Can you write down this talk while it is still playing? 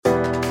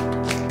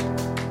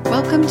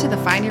Welcome to the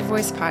Find Your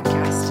Voice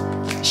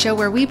podcast, a show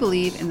where we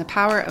believe in the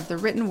power of the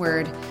written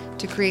word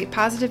to create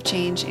positive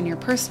change in your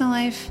personal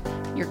life,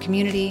 your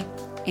community,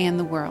 and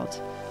the world.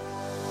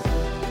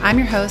 I'm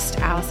your host,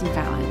 Allison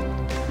Fallon.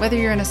 Whether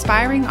you're an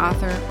aspiring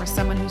author or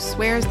someone who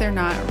swears they're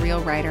not a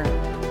real writer,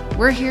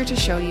 we're here to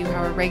show you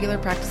how a regular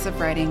practice of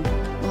writing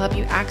will help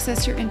you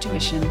access your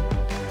intuition,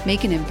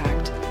 make an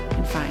impact,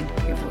 and find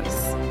your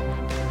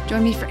voice.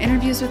 Join me for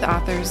interviews with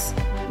authors,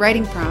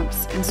 writing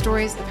prompts, and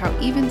stories of how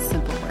even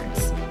simple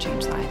words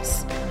change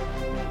lives.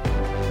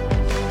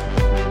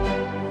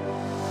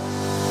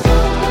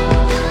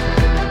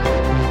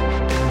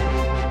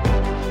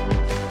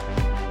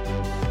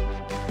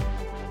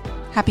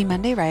 Happy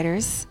Monday,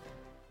 writers.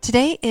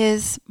 Today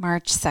is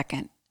March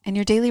 2nd, and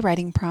your daily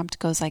writing prompt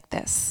goes like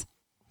this.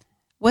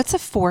 What's a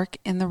fork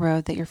in the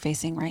road that you're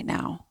facing right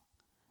now?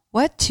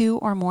 What two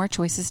or more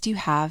choices do you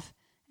have,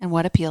 and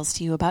what appeals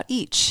to you about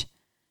each?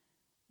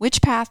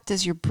 Which path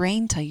does your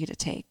brain tell you to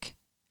take,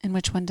 and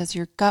which one does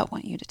your gut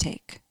want you to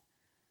take?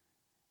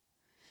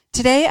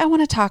 Today, I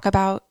want to talk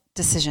about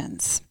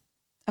decisions.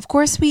 Of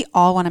course, we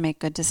all want to make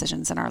good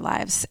decisions in our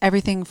lives.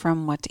 Everything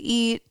from what to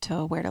eat,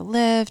 to where to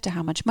live, to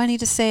how much money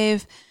to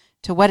save,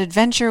 to what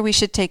adventure we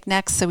should take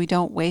next so we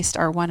don't waste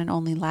our one and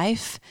only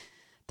life.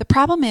 The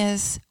problem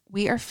is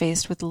we are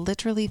faced with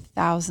literally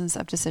thousands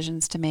of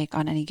decisions to make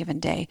on any given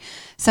day.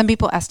 Some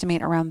people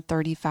estimate around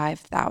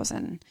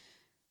 35,000.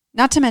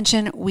 Not to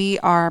mention, we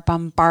are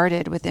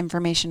bombarded with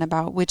information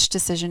about which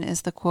decision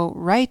is the, quote,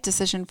 right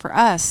decision for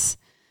us.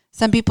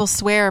 Some people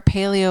swear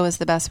paleo is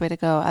the best way to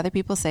go. Other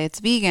people say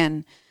it's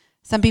vegan.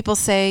 Some people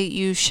say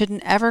you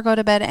shouldn't ever go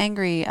to bed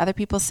angry. Other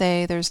people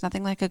say there's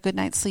nothing like a good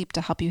night's sleep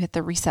to help you hit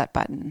the reset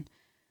button.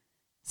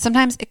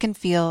 Sometimes it can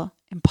feel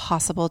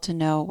impossible to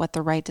know what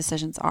the right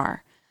decisions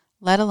are,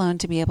 let alone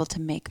to be able to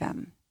make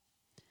them.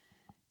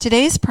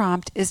 Today's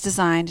prompt is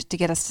designed to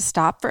get us to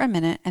stop for a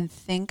minute and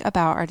think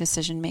about our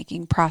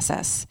decision-making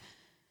process.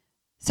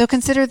 So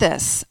consider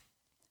this.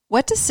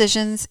 What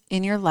decisions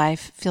in your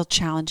life feel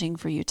challenging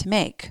for you to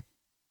make?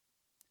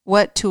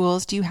 What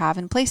tools do you have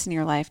in place in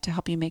your life to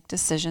help you make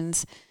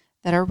decisions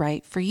that are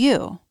right for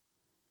you?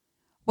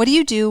 What do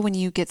you do when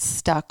you get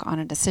stuck on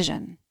a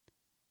decision?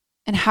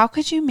 And how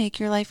could you make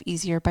your life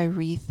easier by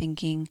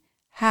rethinking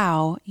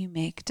how you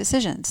make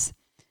decisions?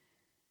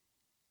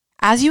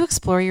 As you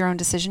explore your own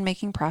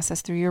decision-making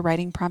process through your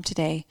writing prompt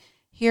today,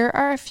 here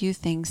are a few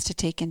things to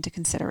take into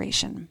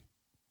consideration.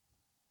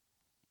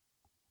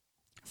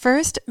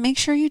 First, make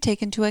sure you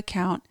take into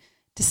account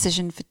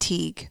decision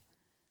fatigue.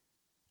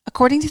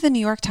 According to the New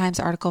York Times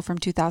article from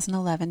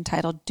 2011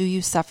 titled, "Do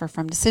You Suffer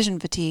from Decision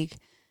Fatigue?"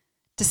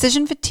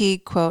 Decision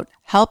fatigue, quote,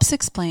 helps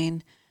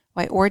explain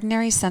why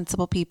ordinary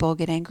sensible people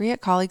get angry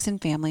at colleagues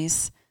and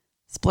families,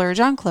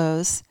 splurge on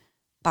clothes,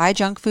 buy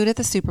junk food at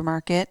the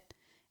supermarket,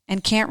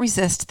 and can't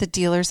resist the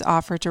dealer's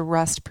offer to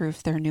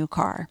rust-proof their new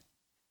car.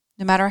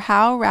 No matter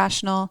how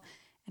rational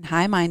and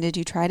high-minded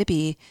you try to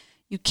be,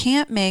 you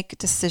can't make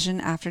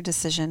decision after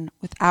decision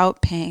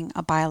without paying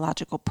a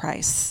biological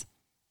price.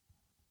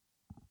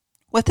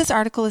 What this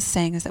article is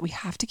saying is that we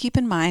have to keep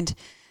in mind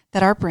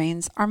that our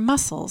brains are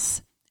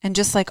muscles, and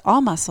just like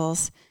all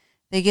muscles,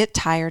 they get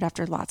tired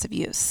after lots of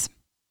use.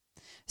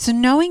 So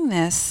knowing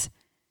this,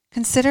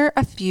 consider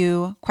a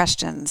few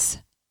questions.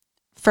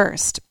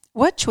 First,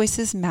 what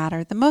choices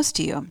matter the most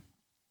to you?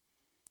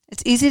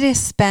 It's easy to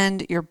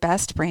spend your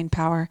best brain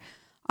power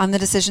on the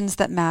decisions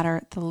that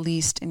matter the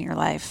least in your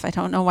life. I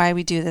don't know why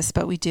we do this,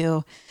 but we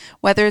do.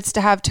 Whether it's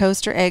to have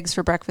toast or eggs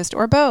for breakfast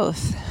or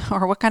both,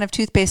 or what kind of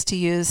toothpaste to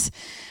use.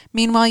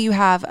 Meanwhile, you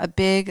have a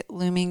big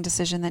looming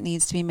decision that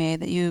needs to be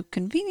made that you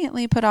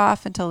conveniently put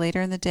off until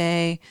later in the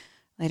day,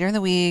 later in the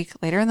week,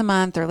 later in the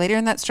month, or later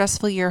in that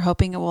stressful year,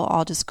 hoping it will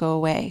all just go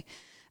away.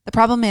 The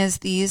problem is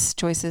these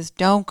choices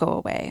don't go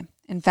away.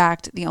 In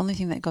fact, the only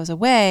thing that goes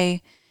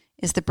away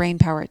is the brain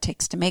power it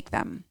takes to make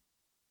them.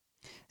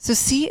 So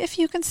see if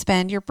you can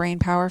spend your brain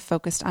power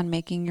focused on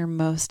making your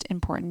most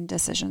important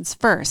decisions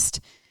first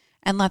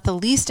and let the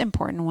least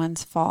important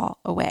ones fall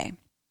away.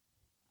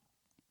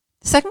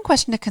 The second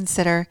question to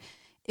consider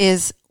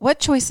is, what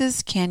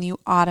choices can you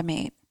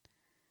automate?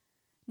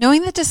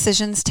 Knowing that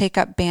decisions take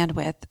up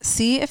bandwidth,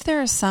 see if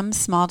there are some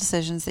small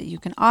decisions that you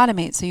can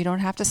automate so you don't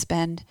have to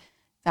spend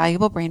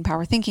valuable brain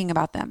power thinking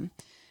about them.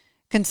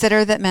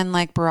 Consider that men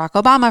like Barack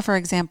Obama, for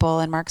example,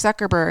 and Mark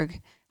Zuckerberg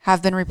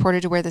have been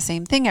reported to wear the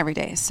same thing every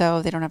day,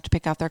 so they don't have to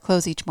pick out their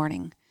clothes each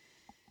morning.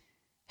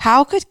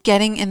 How could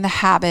getting in the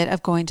habit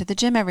of going to the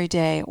gym every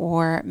day,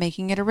 or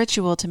making it a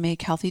ritual to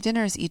make healthy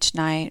dinners each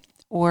night,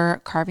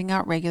 or carving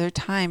out regular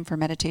time for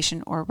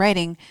meditation or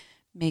writing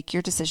make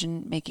your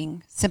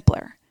decision-making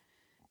simpler?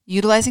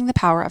 Utilizing the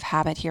power of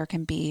habit here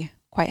can be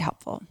quite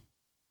helpful.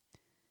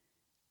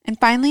 And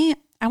finally,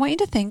 I want you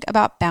to think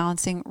about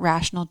balancing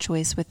rational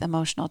choice with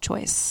emotional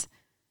choice.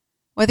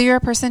 Whether you're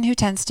a person who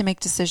tends to make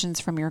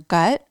decisions from your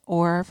gut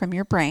or from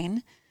your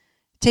brain,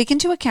 take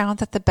into account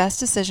that the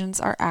best decisions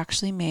are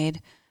actually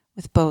made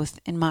with both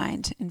in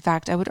mind. In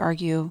fact, I would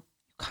argue you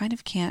kind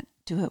of can't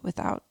do it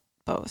without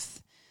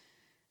both.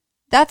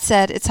 That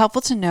said, it's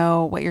helpful to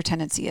know what your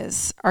tendency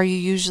is. Are you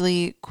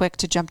usually quick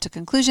to jump to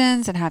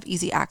conclusions and have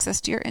easy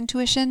access to your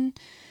intuition?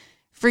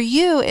 For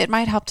you, it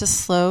might help to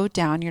slow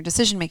down your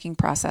decision-making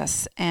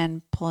process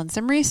and pull in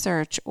some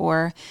research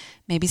or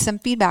maybe some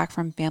feedback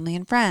from family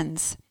and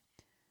friends.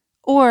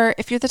 Or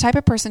if you're the type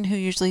of person who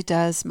usually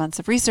does months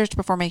of research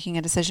before making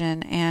a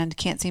decision and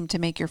can't seem to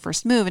make your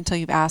first move until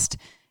you've asked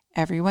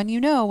everyone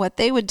you know what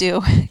they would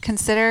do,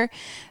 consider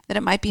that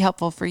it might be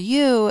helpful for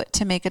you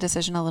to make a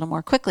decision a little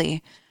more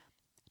quickly,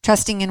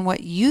 trusting in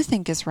what you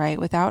think is right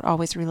without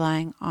always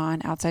relying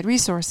on outside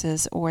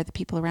resources or the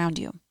people around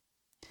you.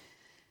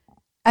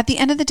 At the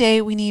end of the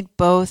day, we need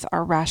both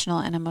our rational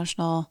and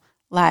emotional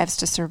lives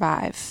to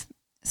survive.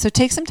 So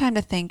take some time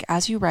to think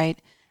as you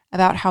write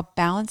about how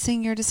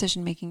balancing your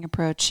decision-making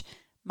approach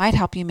might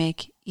help you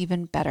make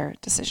even better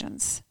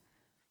decisions.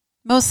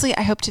 Mostly,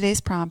 I hope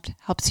today's prompt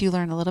helps you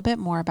learn a little bit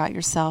more about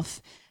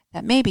yourself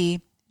that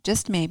maybe,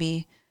 just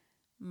maybe,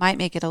 might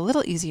make it a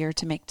little easier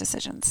to make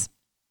decisions.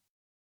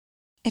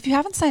 If you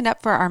haven't signed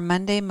up for our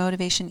Monday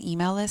motivation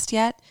email list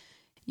yet,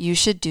 you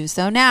should do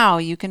so now.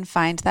 You can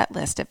find that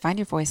list at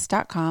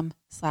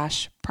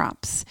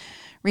findyourvoice.com/prompts.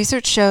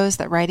 Research shows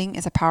that writing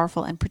is a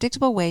powerful and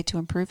predictable way to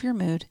improve your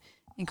mood,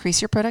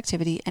 increase your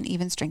productivity, and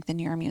even strengthen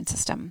your immune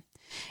system.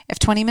 If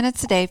 20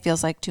 minutes a day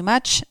feels like too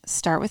much,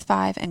 start with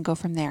 5 and go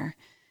from there.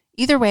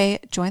 Either way,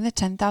 join the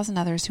 10,000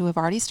 others who have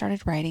already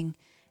started writing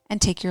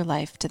and take your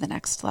life to the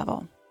next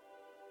level.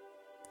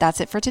 That's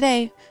it for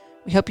today.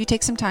 We hope you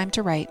take some time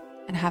to write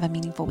and have a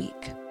meaningful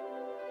week.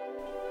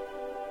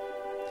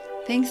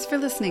 Thanks for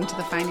listening to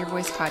the Find Your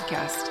Voice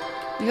podcast.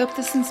 We hope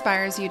this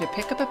inspires you to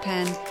pick up a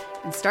pen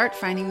and start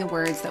finding the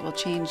words that will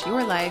change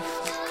your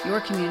life,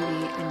 your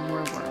community, and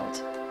your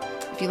world.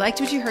 If you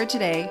liked what you heard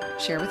today,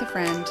 share with a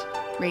friend,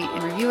 rate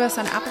and review us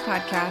on Apple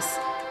Podcasts,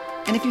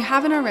 and if you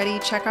haven't already,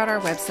 check out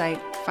our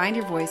website,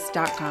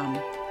 findyourvoice.com.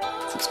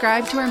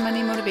 Subscribe to our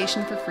Monday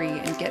Motivation for free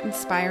and get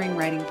inspiring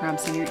writing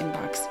prompts in your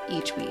inbox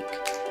each week.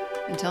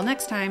 Until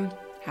next time,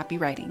 happy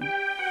writing.